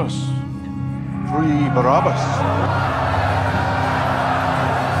 Barabbas. Free Barabbas.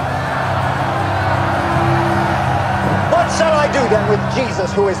 What shall I do then with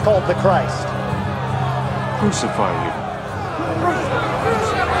Jesus, who is called the Christ? Crucify him.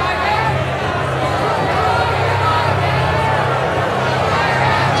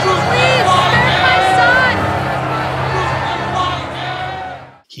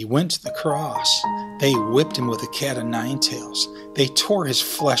 He went to the cross. They whipped him with a cat of nine tails. They tore his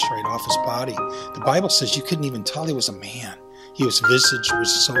flesh right off his body. The Bible says you couldn't even tell he was a man. His visage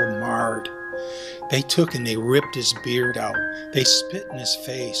was so marred. They took and they ripped his beard out. They spit in his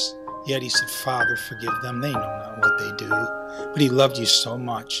face. Yet he said, Father, forgive them. They know not what they do. But he loved you so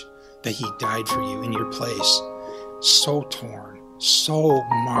much that he died for you in your place. So torn, so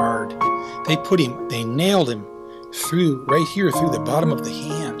marred. They nailed him through, right here, through the bottom of the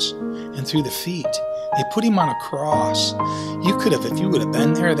hands and through the feet. They put him on a cross. You could have, if you would have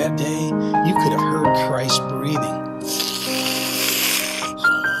been there that day, you could have heard Christ breathing.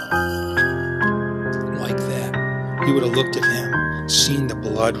 You would have looked at him, seen the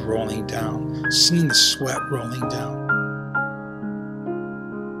blood rolling down, seen the sweat rolling down.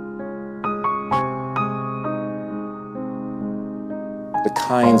 The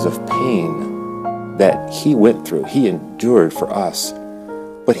kinds of pain that he went through, he endured for us,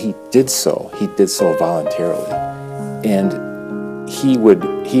 but he did so voluntarily. And he would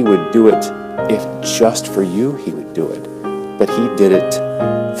do it. If just for you, he would do it. But he did it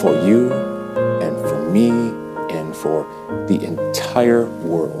for you and for me and for the entire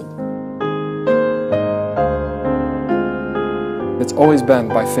world. It's always been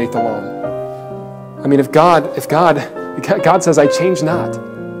by faith alone. I mean, if God says, I change not,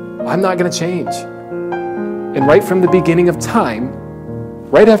 I'm not going to change. And right from the beginning of time,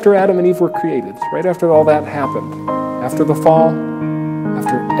 right after Adam and Eve were created, right after all that happened, after the fall,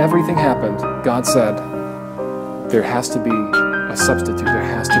 after everything happened, God said, there has to be a substitute. There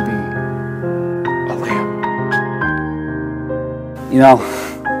has to be a lamb. You know,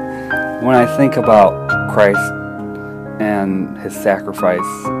 when I think about Christ and his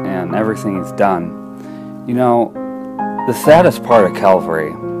sacrifice and everything he's done, you know, the saddest part of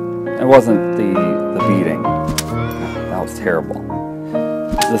Calvary, it wasn't the beating. That was terrible.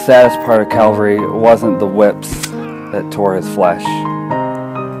 The saddest part of Calvary wasn't the whips that tore his flesh.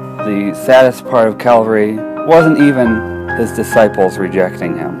 The saddest part of Calvary wasn't even his disciples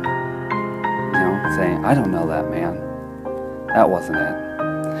rejecting him. You know, saying, I don't know that man. That wasn't it.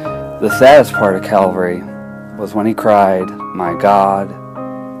 The saddest part of Calvary was when he cried, my God,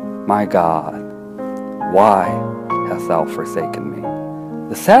 why hast thou forsaken me?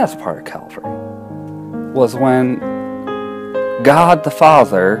 The saddest part of Calvary was when God the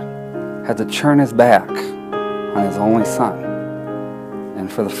Father had to turn his back on his only Son.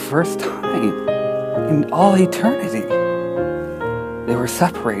 And for the first time in all eternity, they were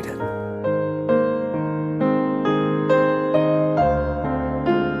separated.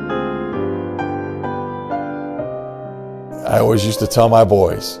 I always used to tell my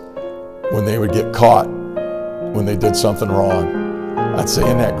boys, when they would get caught, when they did something wrong, I'd say,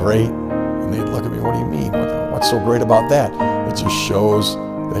 isn't that great? And they'd look at me, what do you mean? What's so great about that? It just shows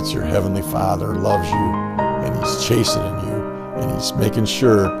that your Heavenly Father loves you, and He's chastening you, and He's making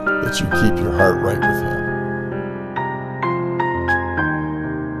sure that you keep your heart right with Him.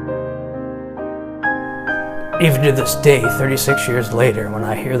 Even to this day, 36 years later, when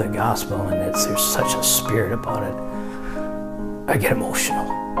I hear the gospel and there's such a spirit about it, I get emotional.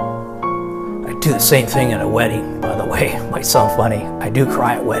 I do the same thing at a wedding, by the way. It might sound funny. I do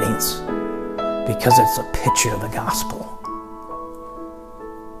cry at weddings because it's a picture of the gospel.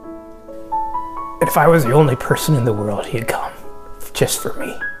 And if I was the only person in the world, he'd come just for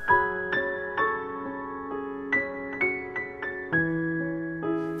me.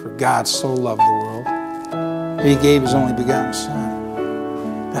 For God so loved the world, that He gave His only begotten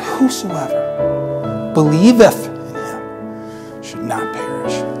Son, that whosoever believeth in Him should not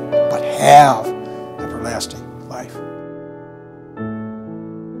perish, but have everlasting life.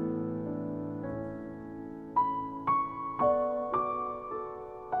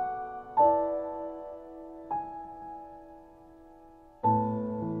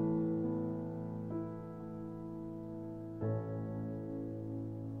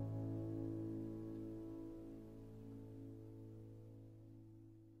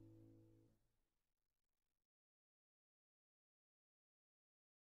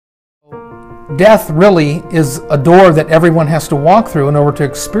 Death really is a door that everyone has to walk through in order to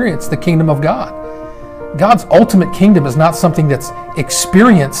experience the kingdom of God. God's ultimate kingdom is not something that's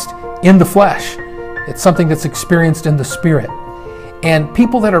experienced in the flesh. It's something that's experienced in the spirit. And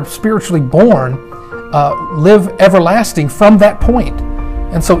people that are spiritually born live everlasting from that point.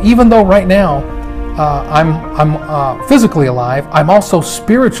 And so even though right now I'm physically alive, I'm also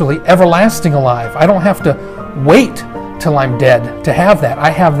spiritually everlasting alive. I don't have to wait till I'm dead to have that. I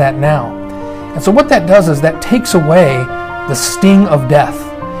have that now. And so what that does is that takes away the sting of death.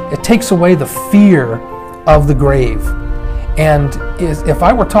 It takes away the fear of the grave. And if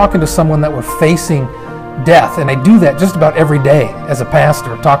I were talking to someone that were facing death, and I do that just about every day as a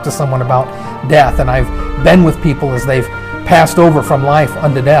pastor, talk to someone about death, and I've been with people as they've passed over from life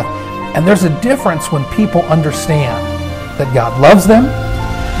unto death. And there's a difference when people understand that God loves them,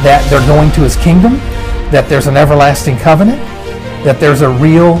 that they're going to His kingdom, that there's an everlasting covenant, that there's a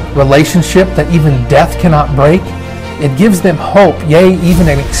real relationship that even death cannot break. It gives them hope, yea, even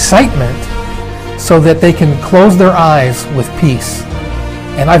an excitement, so that they can close their eyes with peace.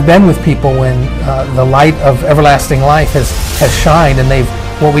 And I've been with people when the light of everlasting life has shined and they've,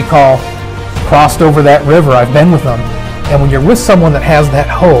 what we call, crossed over that river. I've been with them. And when you're with someone that has that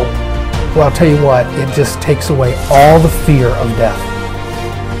hope, well, I'll tell you what, it just takes away all the fear of death.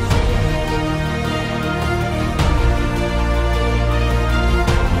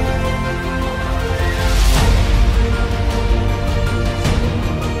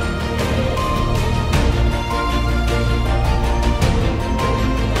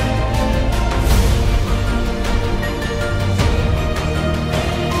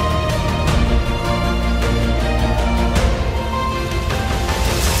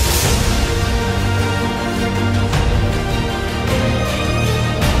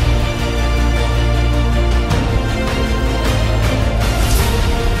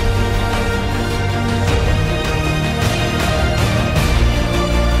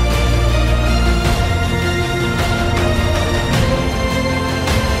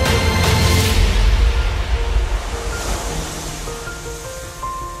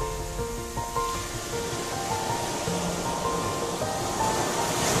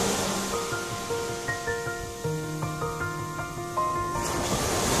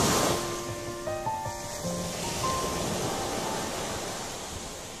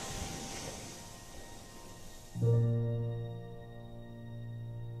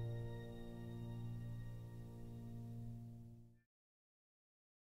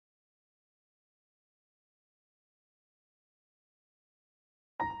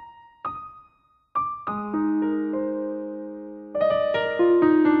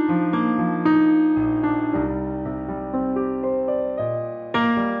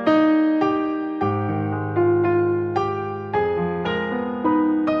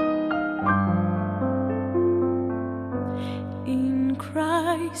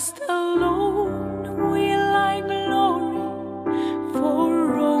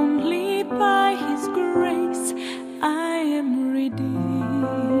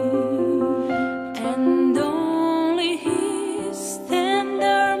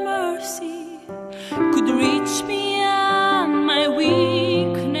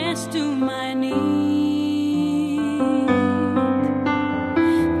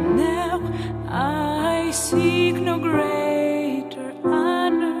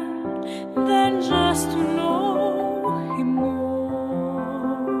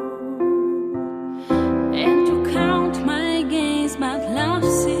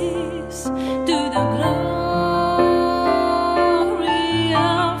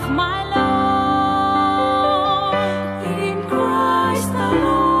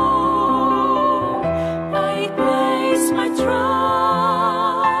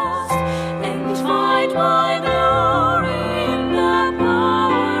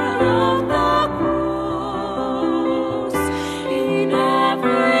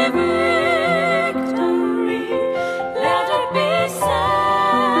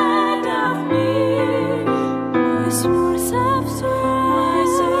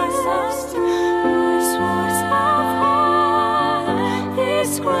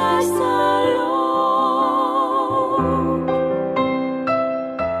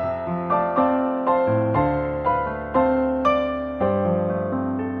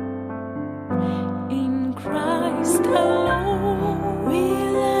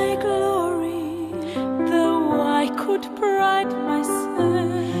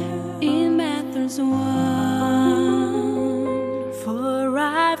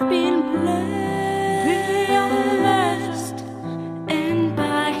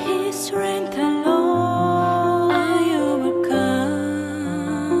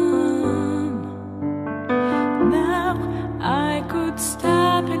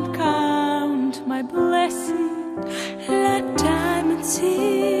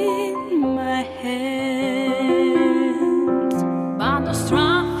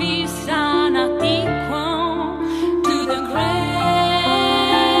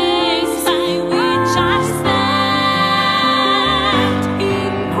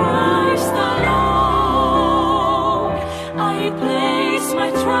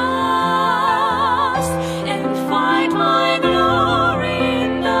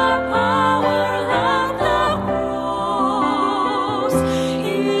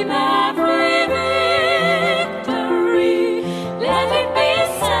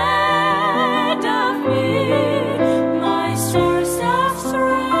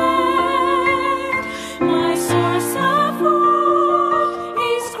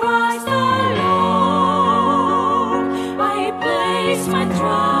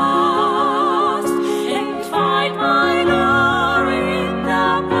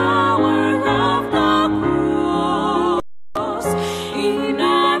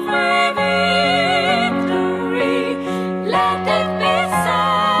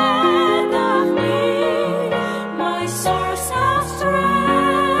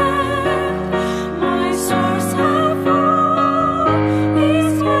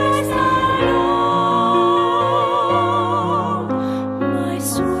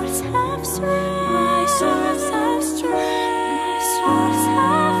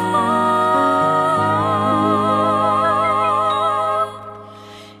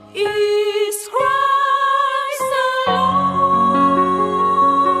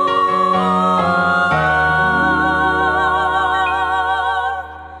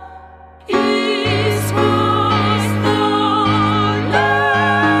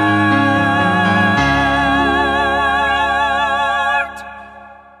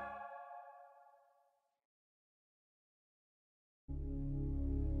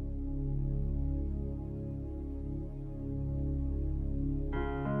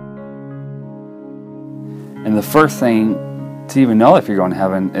 And the first thing to even know if you're going to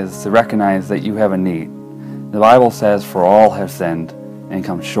heaven is to recognize that you have a need. The Bible says, "For all have sinned and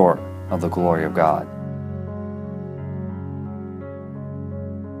come short of the glory of God."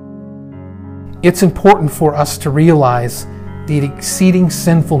 It's important for us to realize the exceeding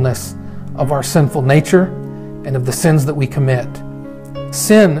sinfulness of our sinful nature and of the sins that we commit.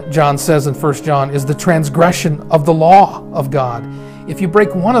 Sin, John says in 1 John, is the transgression of the law of God. If you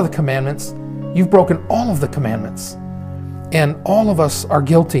break one of the commandments, you've broken all of the commandments. And all of us are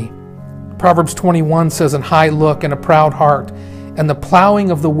guilty. Proverbs 21 says, "An high look and a proud heart, and the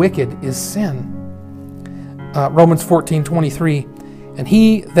plowing of the wicked is sin." Romans 14:23, "And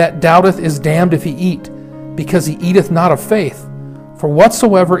he that doubteth is damned if he eat, because he eateth not of faith. For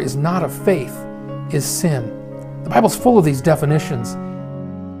whatsoever is not of faith is sin." The Bible's full of these definitions.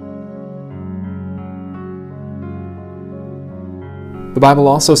 The Bible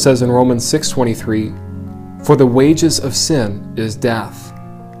also says in Romans 6:23, "For the wages of sin is death."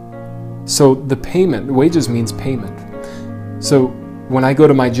 So the payment, wages means payment. So when I go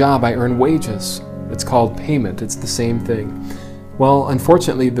to my job, I earn wages. It's called payment. It's the same thing. Well,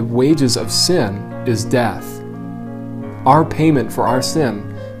 unfortunately, the wages of sin is death. Our payment for our sin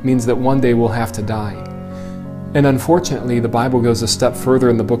means that one day we'll have to die. And unfortunately, the Bible goes a step further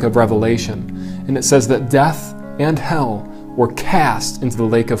in the book of Revelation, and it says that death and hell were cast into the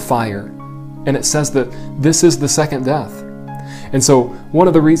lake of fire. And it says that this is the second death. And so one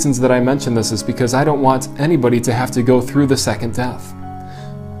of the reasons that I mention this is because I don't want anybody to have to go through the second death.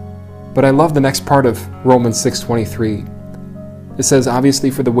 But I love the next part of Romans 6:23. It says, obviously,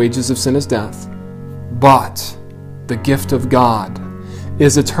 for the wages of sin is death, but the gift of God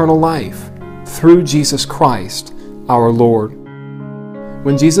is eternal life through Jesus Christ our Lord.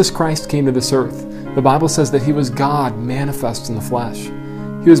 When Jesus Christ came to this earth, the Bible says that he was God manifest in the flesh.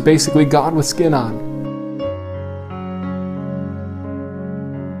 He was basically God with skin on.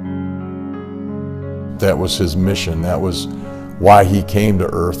 That was his mission. That was why he came to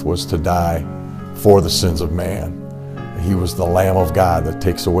earth, was to die for the sins of man. He was the Lamb of God that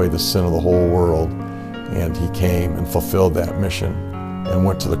takes away the sin of the whole world. And he came and fulfilled that mission and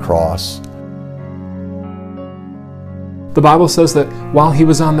went to the cross. The Bible says that while he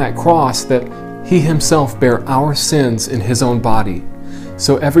was on that cross, that he himself bare our sins in his own body.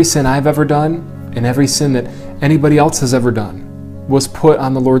 So every sin I've ever done and every sin that anybody else has ever done was put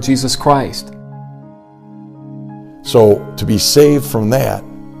on the Lord Jesus Christ. So to be saved from that,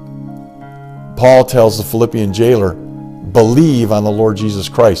 Paul tells the Philippian jailer, believe on the Lord Jesus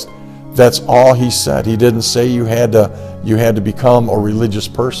Christ. That's all he said. He didn't say you had to become a religious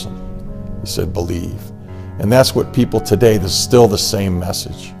person. He said believe. And that's what people today, this is still the same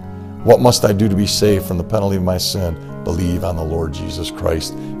message. What must I do to be saved from the penalty of my sin? Believe on the Lord Jesus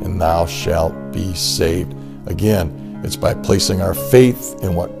Christ, and thou shalt be saved. Again, it's by placing our faith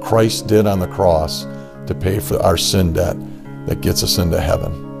in what Christ did on the cross to pay for our sin debt that gets us into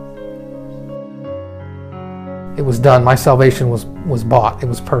heaven. It was done. My salvation was bought. It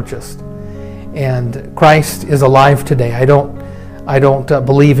was purchased. And Christ is alive today. I don't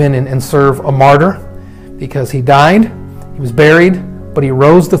believe in and serve a martyr, because he died, he was buried, but he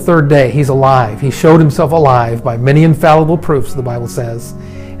rose the third day. He's alive. He showed himself alive by many infallible proofs, the Bible says.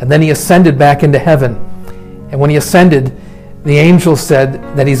 And then he ascended back into heaven. And when he ascended, the angel said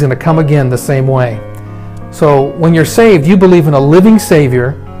that he's going to come again the same way. So when you're saved, you believe in a living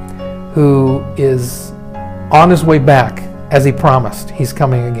Savior who is on his way back, as he promised. He's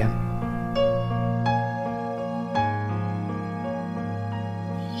coming again.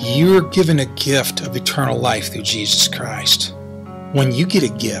 You're given a gift of eternal life through Jesus Christ. When you get a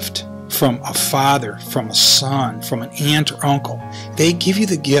gift from a father, from a son, from an aunt or uncle, they give you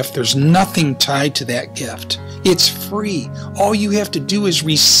the gift. There's nothing tied to that gift. It's free. All you have to do is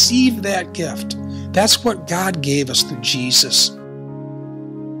receive that gift. That's what God gave us through Jesus.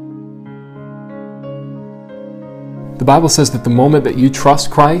 The Bible says that the moment that you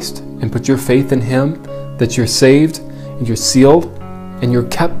trust Christ and put your faith in him, that you're saved and you're sealed and you're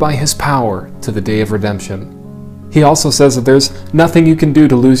kept by his power to the day of redemption. He also says that there's nothing you can do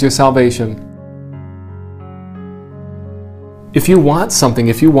to lose your salvation. If you want something,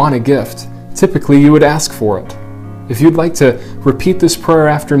 if you want a gift, typically you would ask for it. If you'd like to repeat this prayer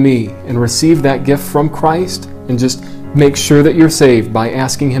after me and receive that gift from Christ and just make sure that you're saved by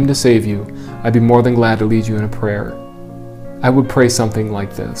asking him to save you, I'd be more than glad to lead you in a prayer. I would pray something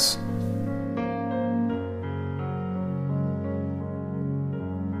like this.